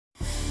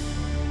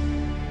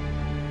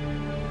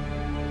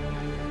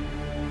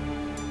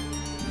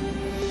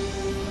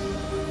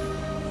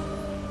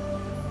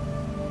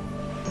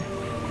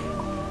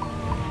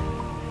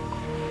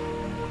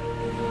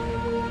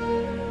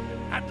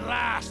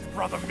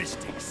the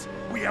Mystics.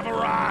 We have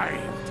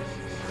arrived.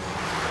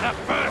 The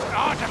first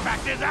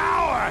artifact is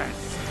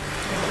ours!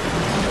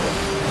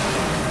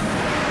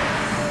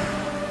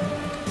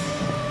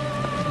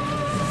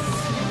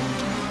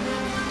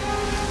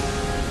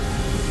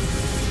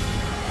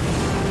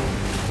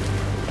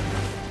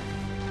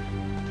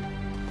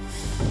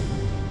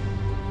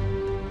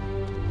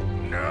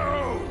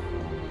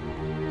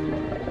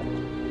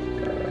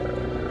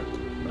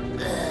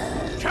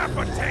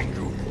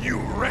 Tengu, you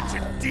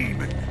wretched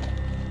demon!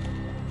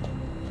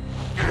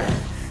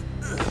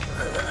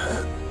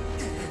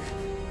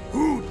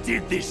 Who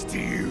did this to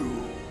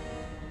you?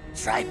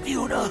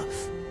 Tribunal.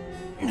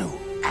 New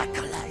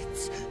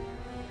acolytes.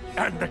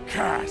 And the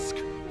cask?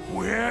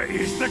 Where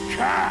is the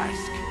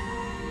cask?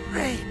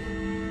 They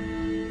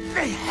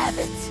have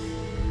it.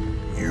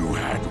 You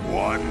had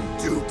one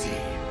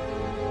duty.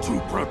 To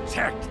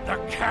protect the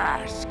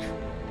cask.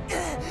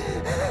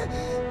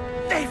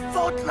 They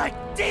fought like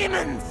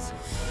demons!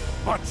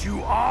 But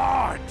you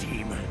are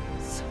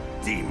demons.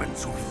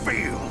 Demons who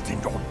failed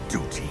in your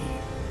duty.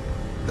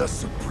 The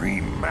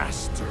Supreme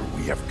Master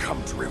we have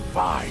come to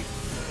revive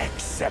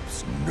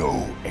accepts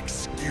no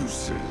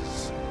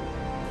excuses.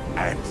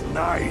 And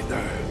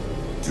neither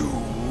do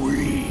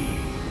we.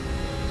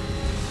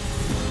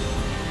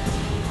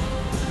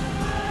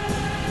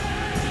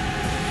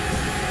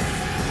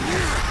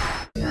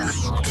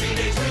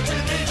 Teenage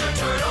Mutant Ninja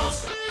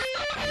Turtles!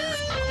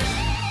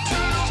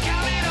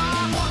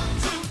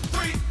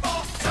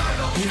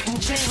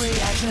 Mutant chain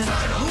reaction,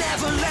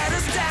 never let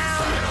us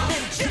down.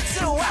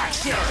 Ninjutsu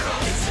action,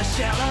 it's a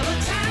shell of a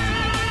town.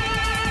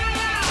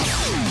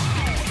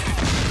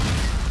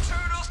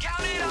 Turtles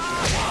count it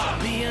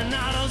off.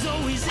 Leonardo's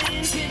always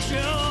in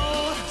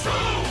control.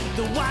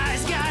 The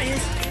wise guy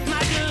is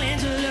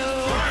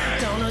Michelangelo.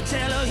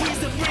 Donatello, he's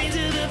the brains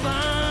of the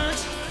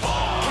bunch.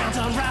 Count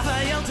on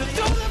Raphael to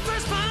throw the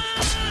first punch.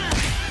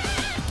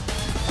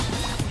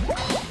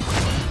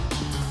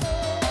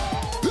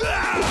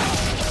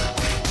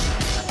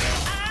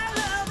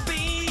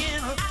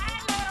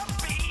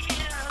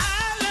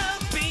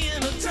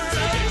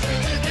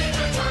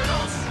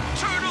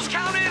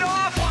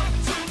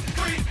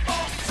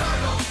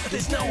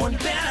 There's no one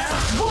better.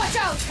 Watch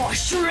out for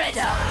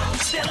Shredder.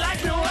 They're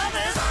like no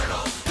others.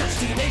 There's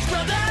Teenage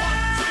Brothers.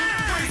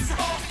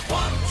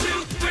 1,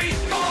 2, 3,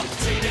 4.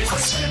 Teenage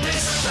Mutant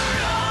Ninja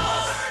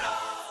Turtles.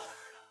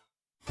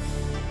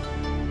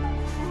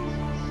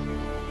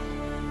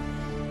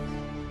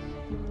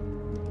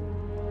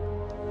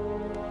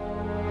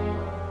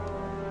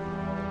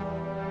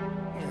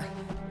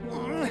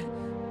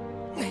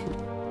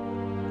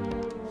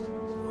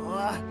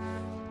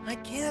 I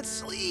can't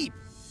sleep.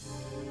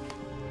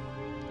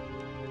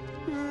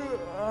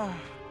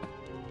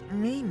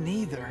 Me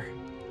neither.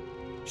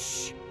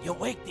 Shh, you'll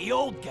wake the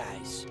old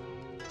guys.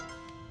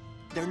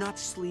 They're not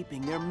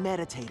sleeping, they're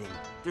meditating.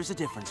 There's a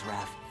difference,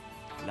 Raph.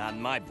 Not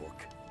in my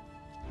book.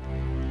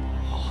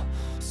 Oh,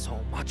 so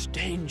much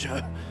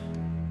danger.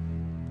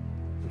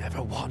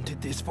 Never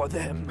wanted this for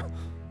them.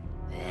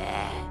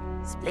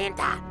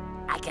 Splinter,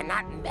 I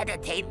cannot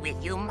meditate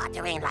with you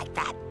muttering like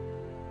that.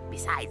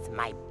 Besides,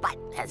 my butt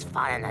has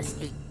fallen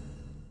asleep.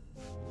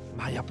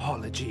 My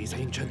apologies,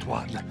 Ancient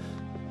One.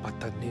 But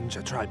the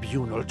Ninja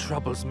Tribunal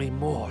troubles me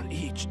more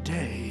each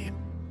day.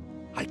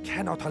 I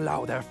cannot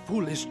allow their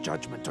foolish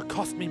judgment to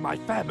cost me my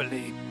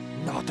family.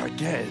 Not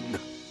again.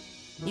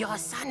 Your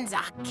sons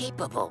are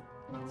capable.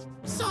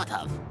 Sort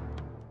of.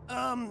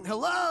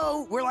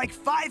 Hello? We're like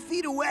 5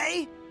 feet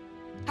away?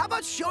 How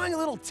about showing a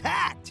little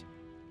tact?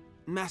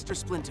 Master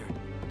Splinter,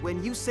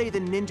 when you say the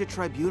Ninja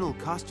Tribunal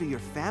cost you your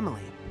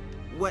family,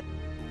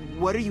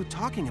 what are you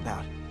talking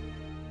about?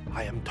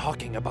 I am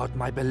talking about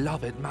my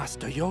beloved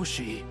Master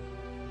Yoshi,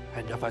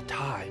 and of a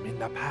time in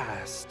the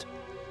past.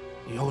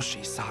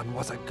 Yoshi-san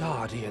was a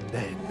guardian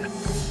then,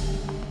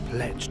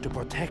 pledged to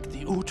protect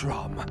the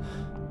Utrom.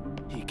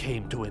 He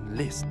came to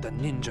enlist the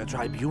Ninja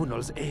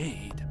Tribunal's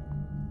aid.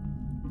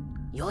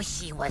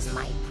 Yoshi was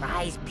my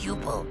prized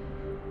pupil,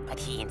 but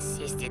he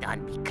insisted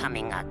on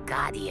becoming a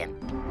guardian.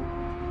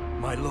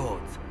 My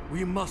lords,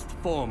 we must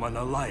form an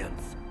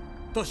alliance.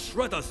 The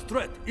Shredder's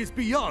threat is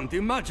beyond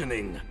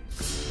imagining.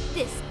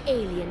 This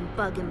alien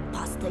bug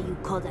imposter you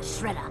call the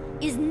Shredder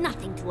is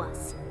nothing to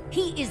us.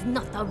 He is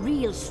not the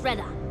real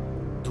Shredder.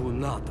 Do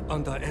not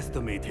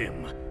underestimate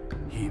him.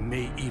 He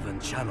may even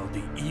channel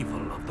the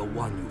evil of the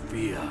one you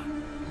fear.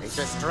 A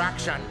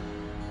distraction.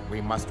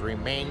 We must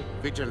remain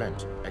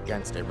vigilant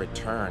against a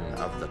return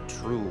of the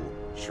true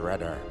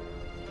Shredder.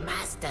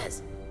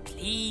 Masters,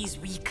 please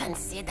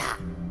reconsider.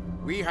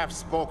 We have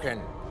spoken.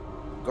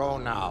 Go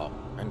now,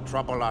 and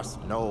trouble us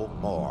no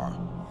more.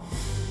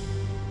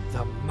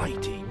 The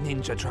mighty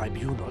Ninja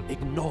Tribunal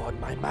ignored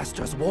my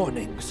master's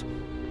warnings.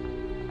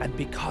 And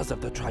because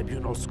of the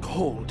Tribunal's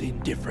cold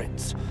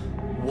indifference,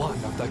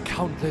 one of the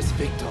countless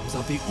victims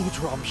of the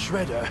Utrom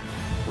Shredder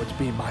would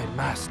be my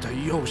master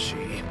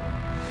Yoshi.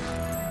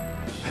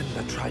 And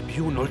the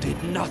Tribunal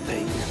did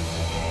nothing.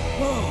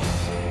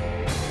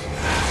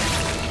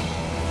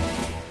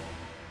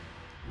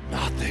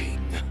 Nothing.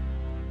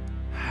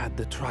 Had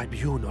the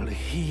Tribunal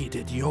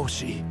heeded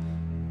Yoshi,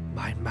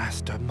 my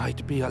master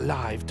might be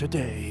alive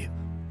today.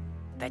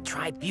 The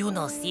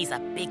Tribunal sees a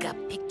bigger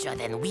picture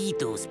than we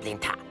do,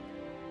 Splinter.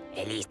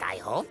 At least I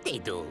hope they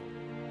do.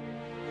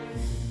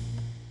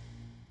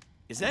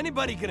 Is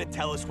anybody gonna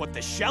tell us what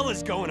the shell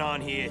is going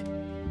on here?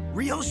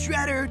 Real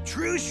Shredder,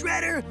 true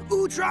Shredder,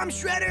 Utrom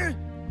Shredder?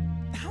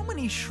 How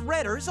many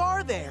Shredders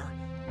are there?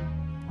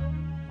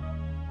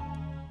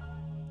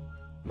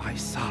 My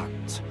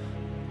sons,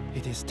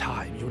 it is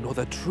time you know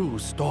the true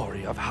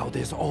story of how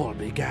this all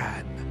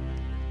began.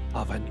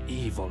 Of an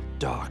evil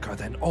darker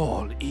than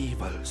all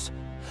evils.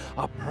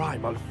 A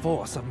primal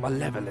force of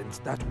malevolence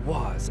that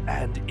was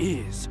and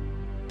is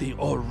the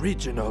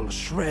original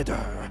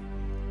Shredder.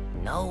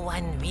 No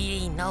one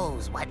really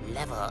knows what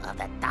level of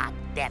the dark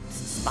depths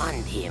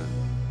spawned him,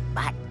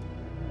 but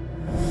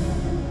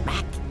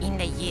back in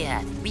the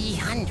year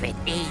 300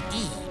 AD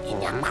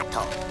in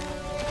Yamato,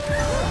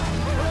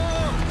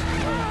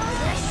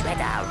 the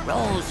Shredder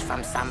rose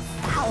from some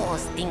foul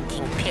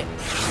stinking pit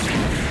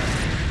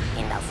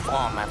in the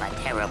form of a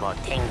terrible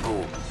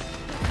Tengu,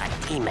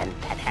 a demon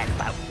that had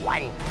but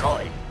one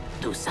goal: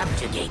 to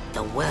subjugate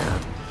the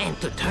world and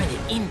to turn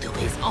it into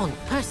his own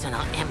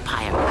personal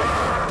empire,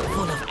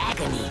 full of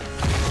agony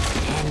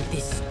and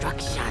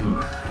destruction.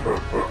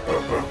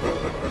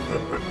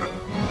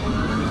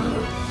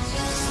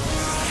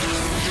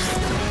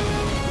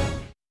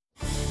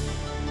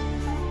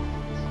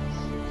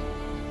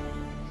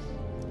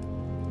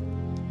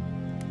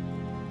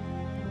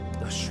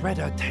 The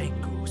Shredder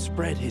Tengu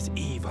spread his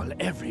evil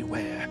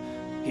everywhere.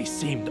 He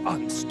seemed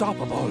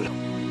unstoppable.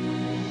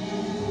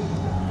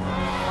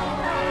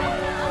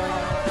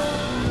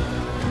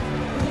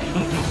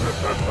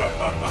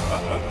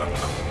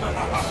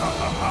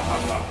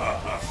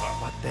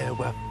 But there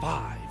were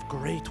 5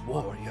 great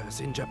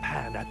warriors in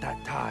Japan at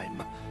that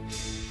time.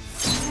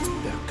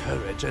 Their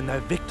courage and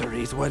their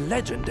victories were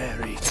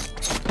legendary.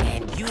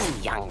 And you,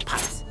 young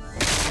pups,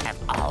 have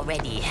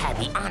already had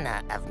the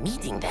honor of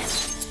meeting them.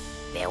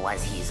 There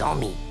was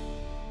Hizomi,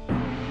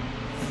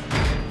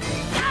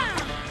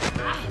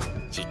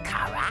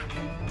 Chikara,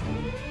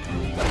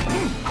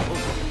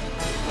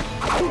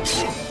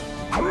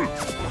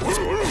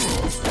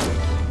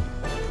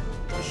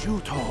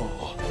 Shuto,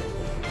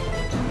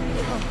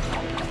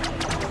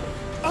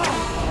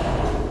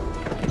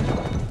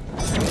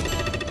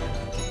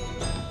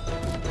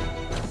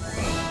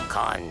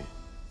 Kon,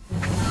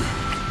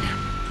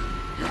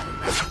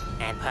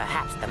 and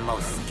perhaps the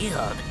most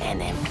skilled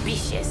and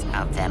ambitious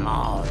of them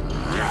all,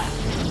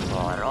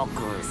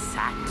 Oroku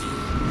Saki.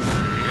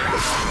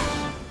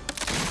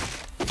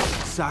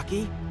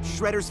 Saki?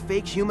 Shredder's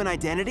fake human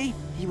identity?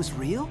 He was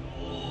real?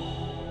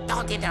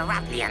 Don't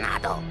interrupt,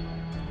 Leonardo.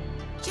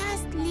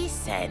 Just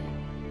listen.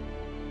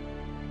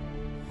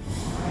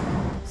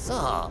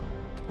 So,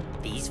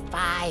 these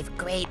 5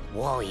 great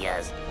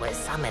warriors were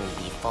summoned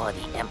before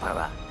the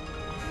Emperor,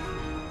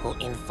 who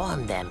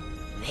informed them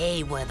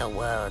they were the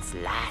world's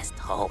last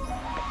hope.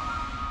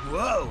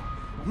 Whoa,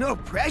 no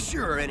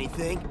pressure or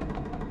anything.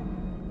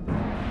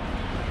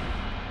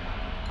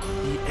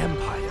 The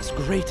Empire's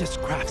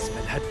greatest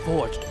craftsmen had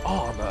forged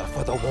armor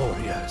for the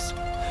warriors.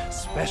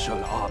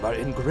 Special armor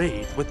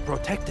engraved with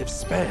protective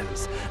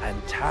spells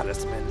and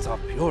talismans of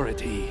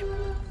purity.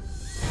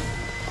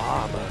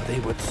 Armor they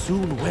would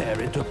soon wear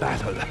into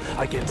battle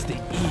against the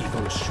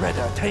evil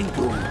Shredder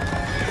Tengu.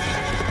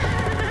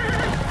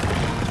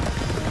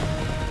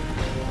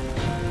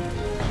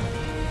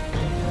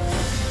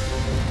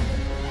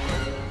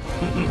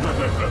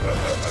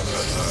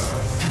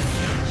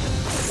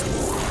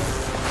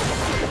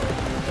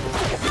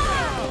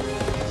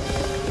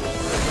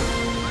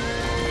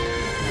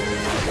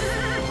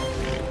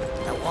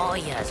 The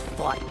warriors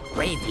fought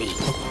bravely.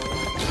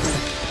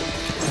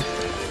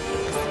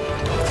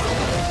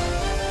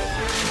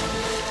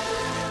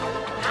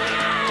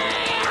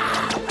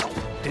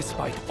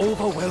 Despite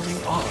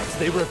overwhelming odds,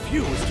 they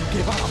refused to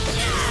give up.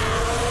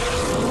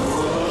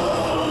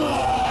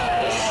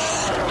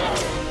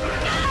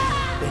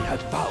 They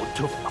had vowed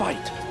to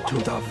fight to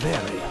the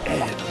very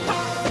end.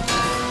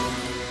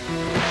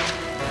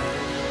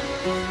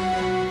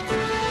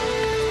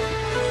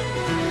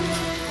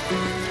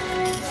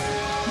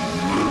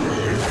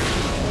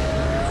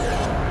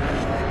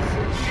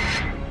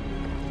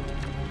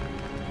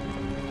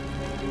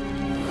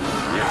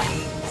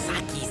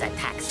 Saki's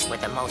attacks were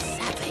the most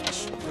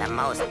savage, the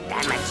most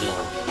damaging.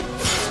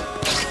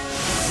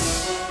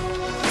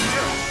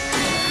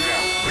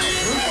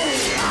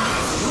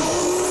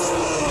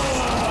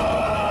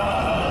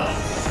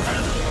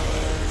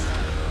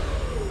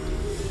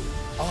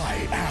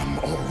 I am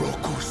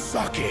Oroku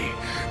Saki,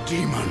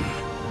 demon.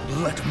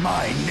 Let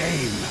my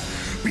name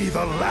be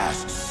the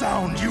last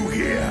sound you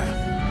hear.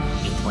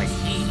 It was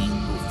he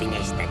who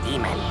finished the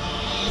demon.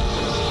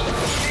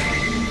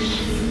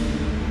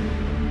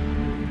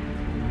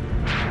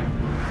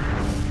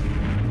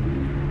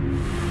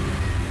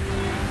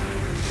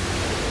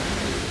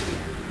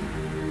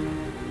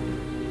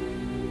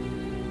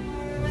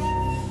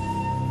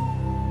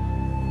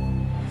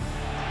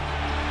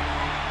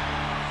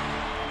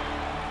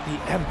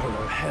 The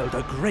Emperor held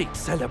a great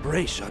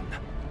celebration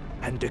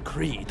and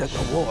decreed that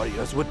the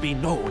warriors would be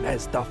known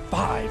as the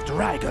 5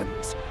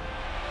 Dragons.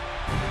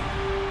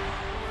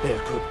 There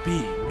could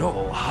be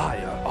no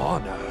higher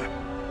honor.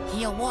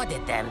 He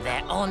awarded them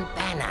their own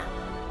banner,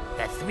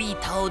 the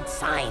 3-toed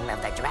sign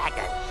of the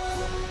dragon.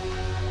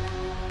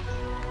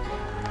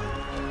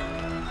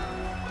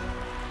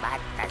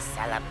 But the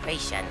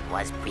celebration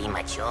was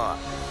premature.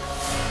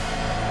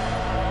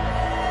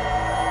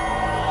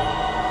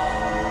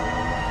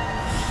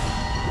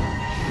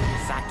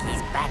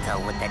 Saki's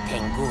battle with the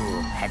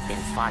Tengu had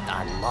been fought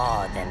on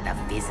more than the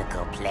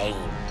physical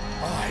plane.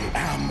 I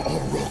am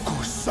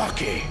Oroku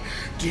Saki,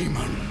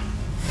 demon.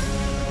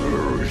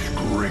 There is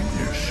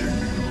greatness in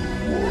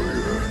you,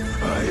 warrior.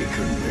 I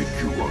can make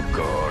you a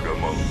god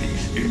among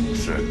these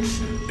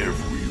insects.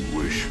 Every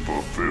wish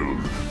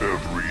fulfilled,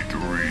 every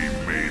dream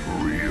made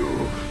real.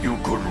 You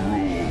could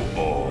rule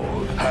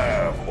all,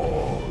 have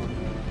all.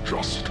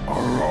 Just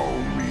allow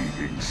me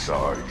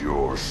inside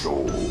your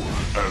soul,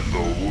 and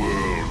the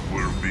world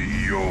will be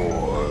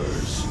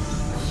yours.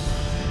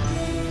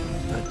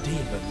 The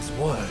demon's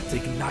words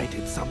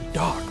ignited some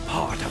dark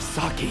part of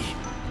Saki.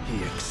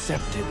 He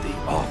accepted the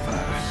offer.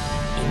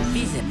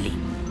 Invisibly,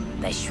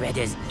 the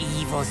Shredder's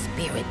evil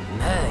spirit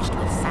merged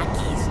with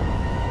Saki's.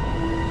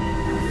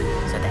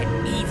 So that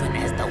even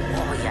as the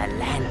warrior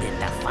landed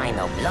the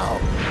final blow,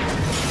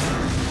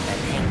 the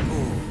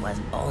Tengu was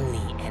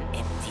only an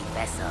empty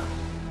vessel.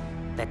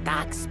 The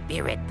dark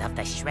spirit of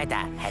the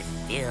Shredder had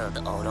filled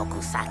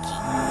Oroku Saki.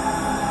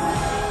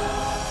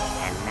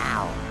 And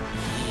now,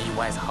 he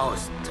was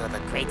host to the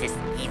greatest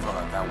evil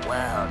the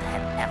world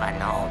had ever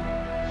known.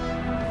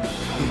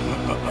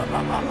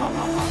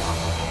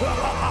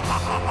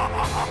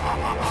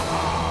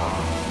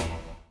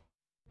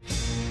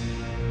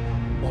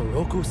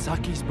 Oroku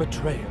Saki's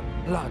betrayal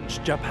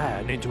plunged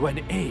Japan into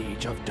an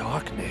age of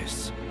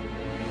darkness.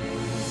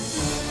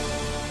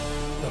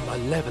 The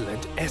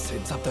malevolent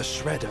essence of the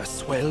Shredder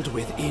swelled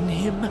within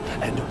him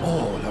and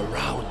all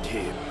around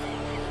him.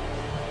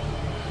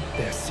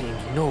 There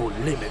seemed no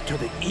limit to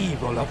the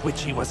evil of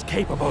which he was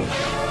capable.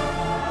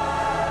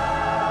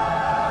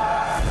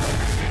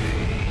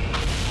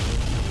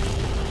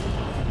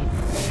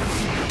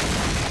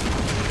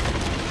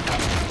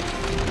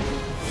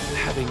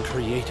 Having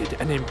created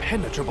an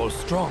impenetrable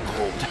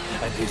stronghold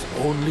and his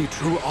only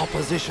true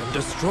opposition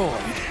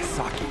destroyed,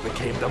 Saki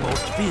became the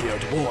most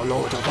feared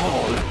warlord of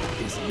all.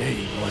 His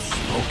name was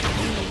spoken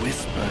in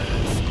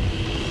whispers.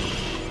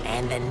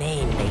 And the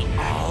name they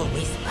all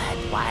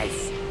whispered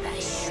was the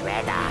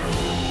Shredder.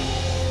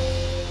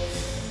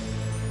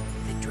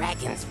 The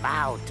dragons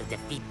vowed to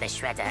defeat the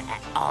Shredder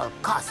at all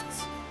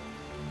costs.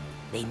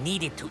 They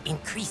needed to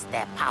increase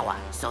their power,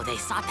 so they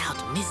sought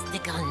out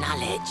mystical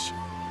knowledge.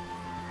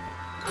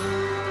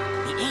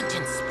 The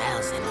ancient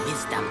spells and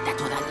wisdom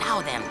that would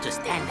allow them to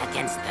stand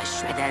against the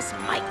Shredder's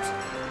might.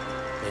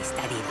 They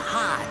studied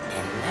hard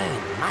and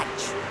learned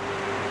much.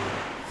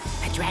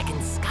 The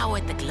dragons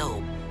scoured the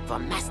globe for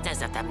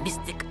masters of the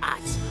mystic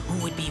arts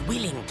who would be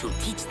willing to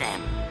teach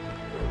them.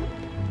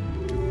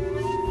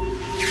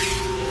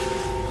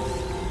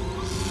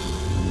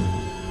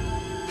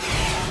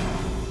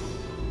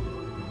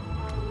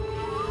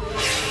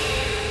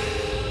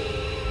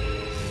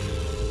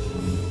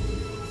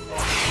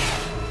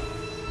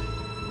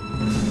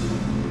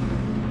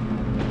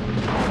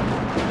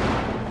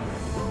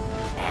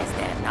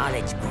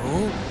 Knowledge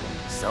grew,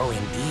 so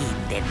indeed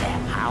did their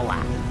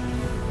power.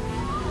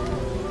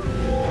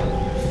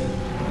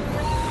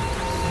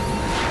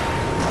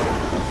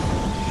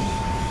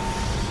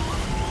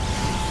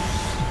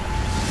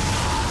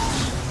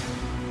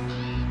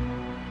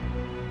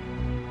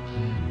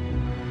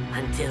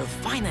 Until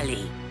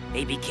finally,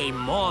 they became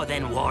more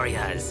than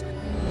warriors,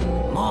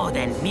 more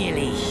than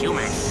merely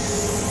human.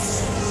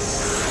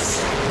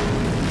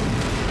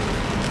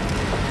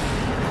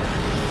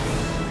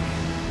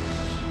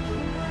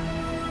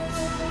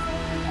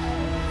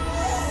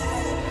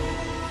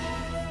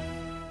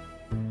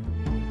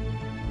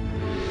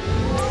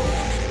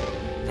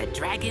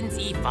 Dragons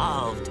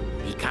evolved,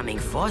 becoming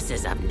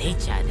forces of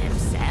nature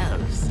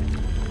themselves.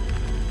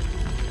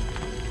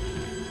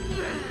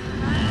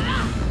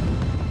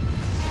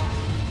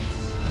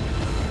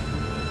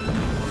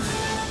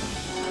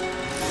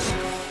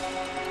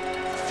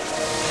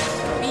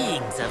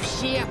 Beings of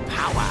sheer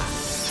power,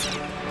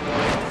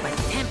 but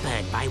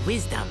tempered by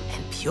wisdom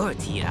and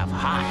purity of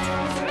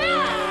heart.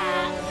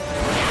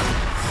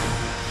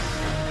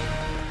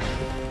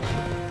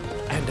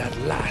 And at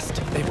last,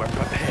 they were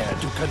prepared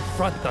to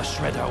confront the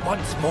Shredder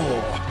once more.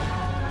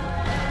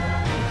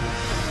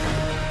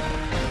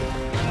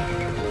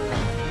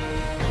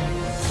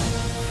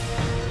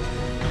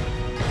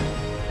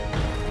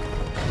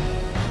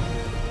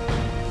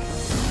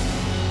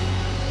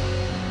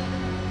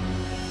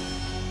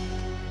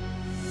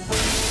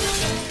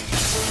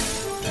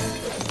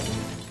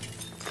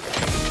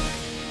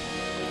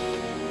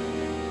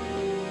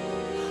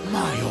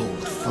 My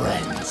old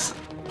friends,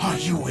 are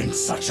you in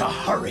such a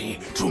hurry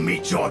to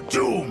meet your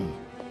doom?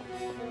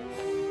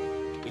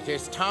 It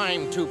is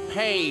time to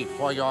pay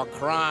for your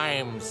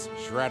crimes,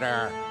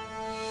 Shredder.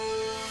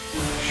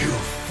 You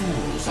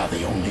fools are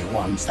the only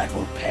ones that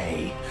will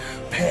pay.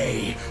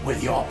 Pay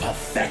with your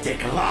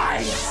pathetic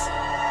lives!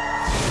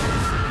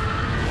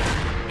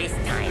 This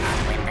time,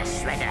 when the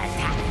Shredder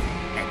attacked,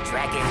 the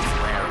dragons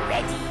were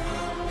ready.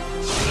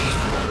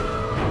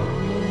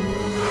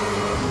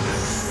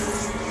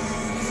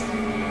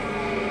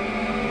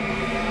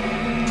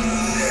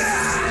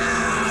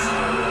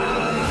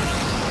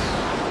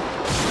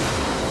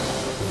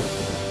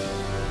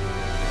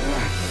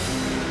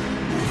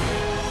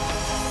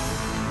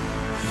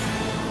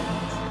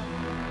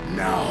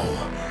 Now,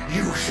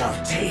 you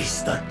shall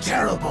taste the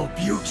terrible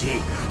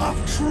beauty of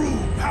true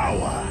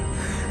power,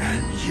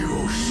 and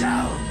you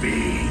shall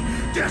be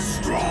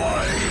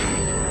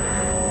destroyed!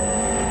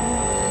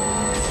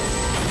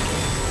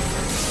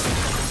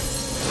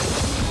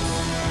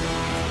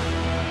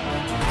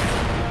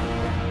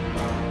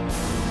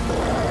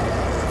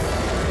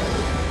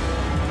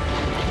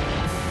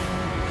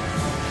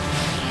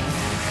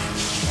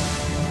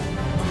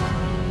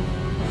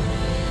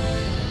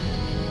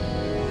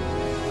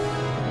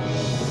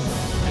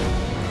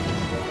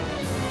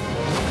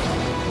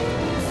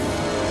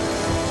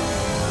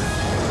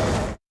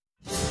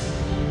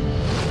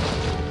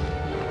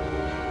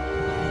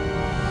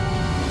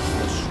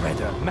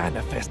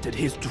 Manifested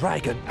his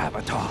dragon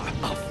avatar,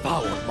 a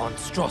foul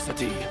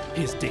monstrosity.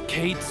 His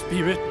decayed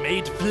spirit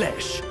made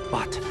flesh.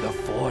 But the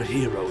four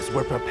heroes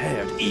were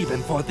prepared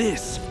even for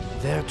this.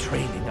 Their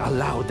training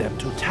allowed them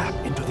to tap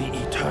into the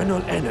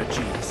eternal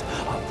energies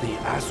of the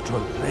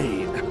astral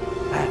plane.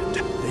 And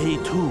they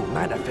too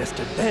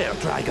manifested their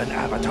dragon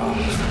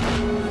avatars.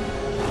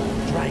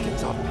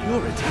 Dragons of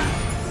purity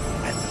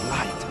and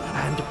light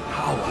and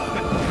power.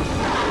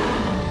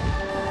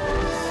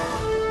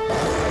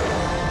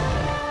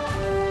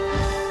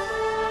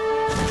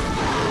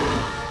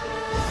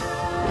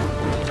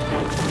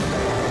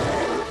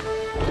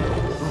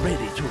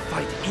 To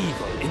fight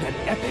evil in an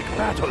epic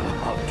battle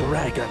of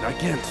dragon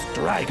against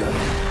dragon.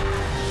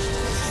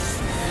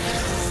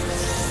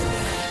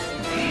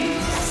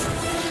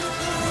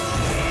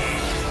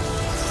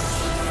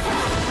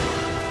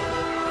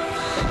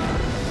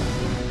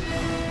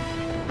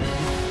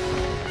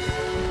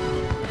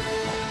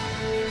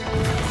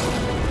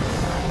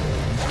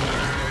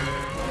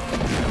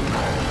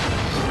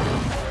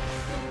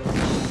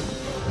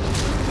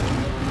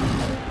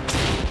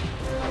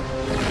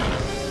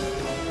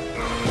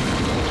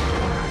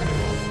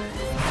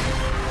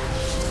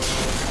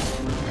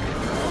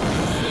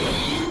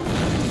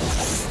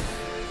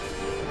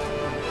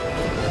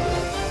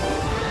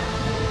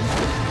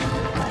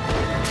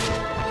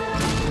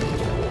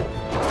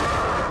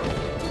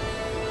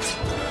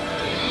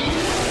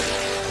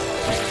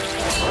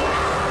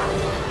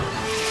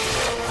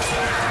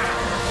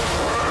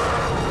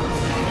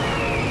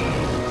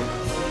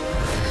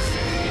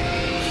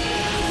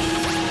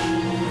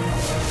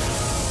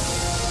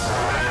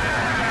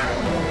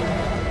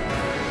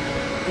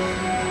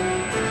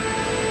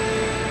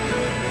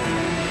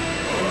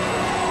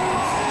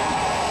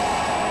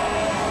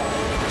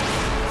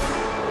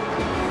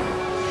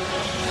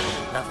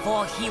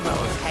 Four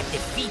heroes had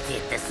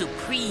defeated the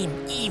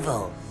supreme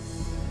evil.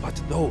 But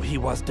though he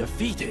was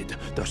defeated,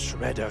 the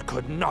Shredder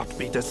could not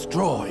be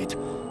destroyed.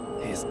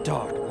 His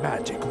dark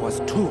magic was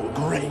too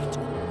great.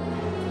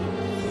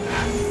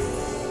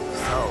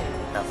 So,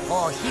 the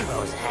four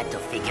heroes had to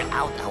figure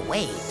out a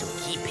way to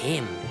keep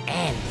him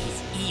and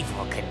his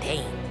evil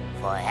contained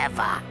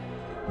forever.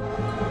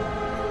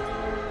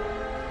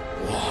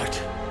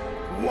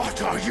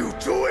 What are you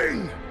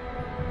doing?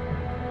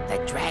 The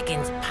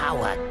dragon's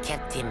power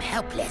kept him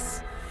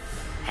helpless,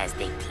 as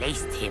they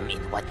placed him in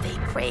what they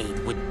prayed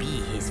would be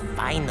his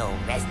final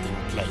resting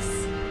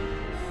place.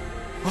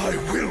 I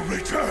will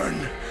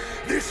return!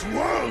 This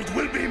world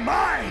will be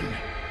mine!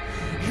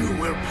 You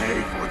will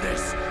pay for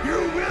this!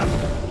 You will!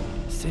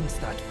 Since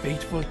that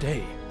fateful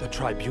day, the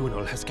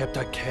Tribunal has kept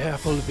a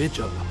careful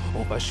vigil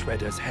over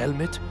Shredder's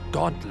helmet,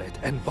 gauntlet,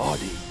 and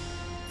body.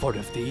 For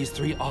if these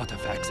three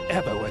artifacts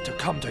ever were to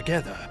come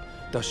together,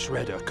 the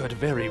Shredder could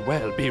very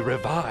well be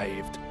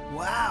revived.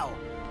 Wow,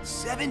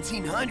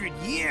 1,700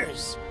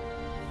 years!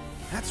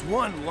 That's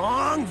one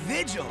long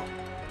vigil!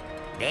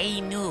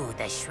 They knew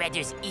the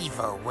Shredder's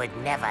evil would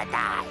never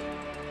die.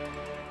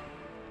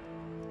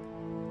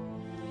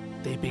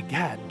 They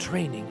began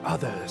training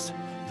others,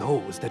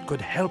 those that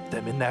could help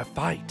them in their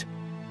fight.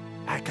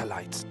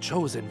 Acolytes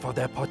chosen for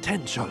their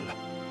potential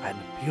and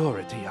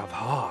purity of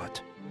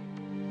heart.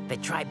 The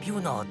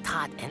Tribunal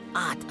taught an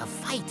art of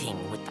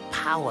fighting with the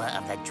power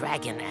of the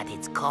dragon at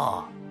its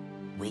core,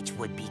 which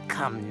would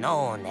become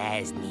known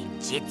as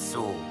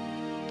ninjutsu.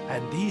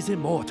 And these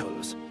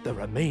immortals, the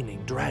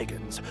remaining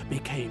dragons,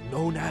 became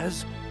known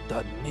as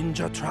the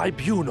Ninja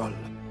Tribunal.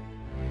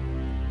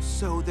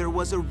 So there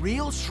was a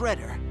real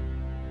Shredder,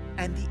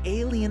 and the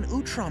alien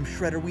Utrom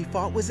Shredder we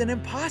fought was an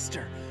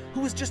imposter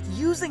who was just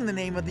using the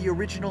name of the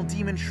original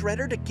Demon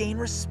Shredder to gain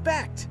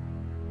respect.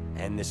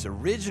 And this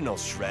original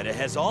Shredder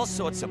has all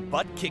sorts of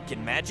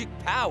butt-kicking magic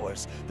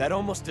powers that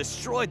almost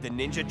destroyed the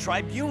Ninja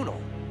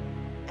Tribunal.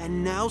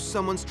 And now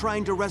someone's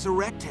trying to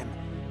resurrect him.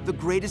 The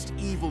greatest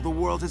evil the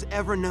world has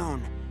ever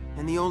known.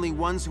 And the only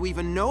ones who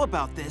even know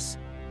about this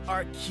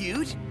Are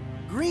cute,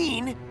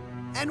 green,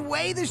 and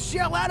way the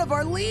shell out of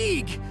our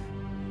league!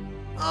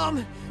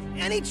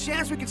 Any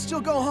chance we could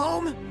still go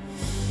home?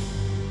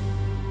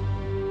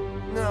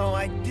 No,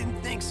 I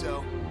didn't think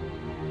so.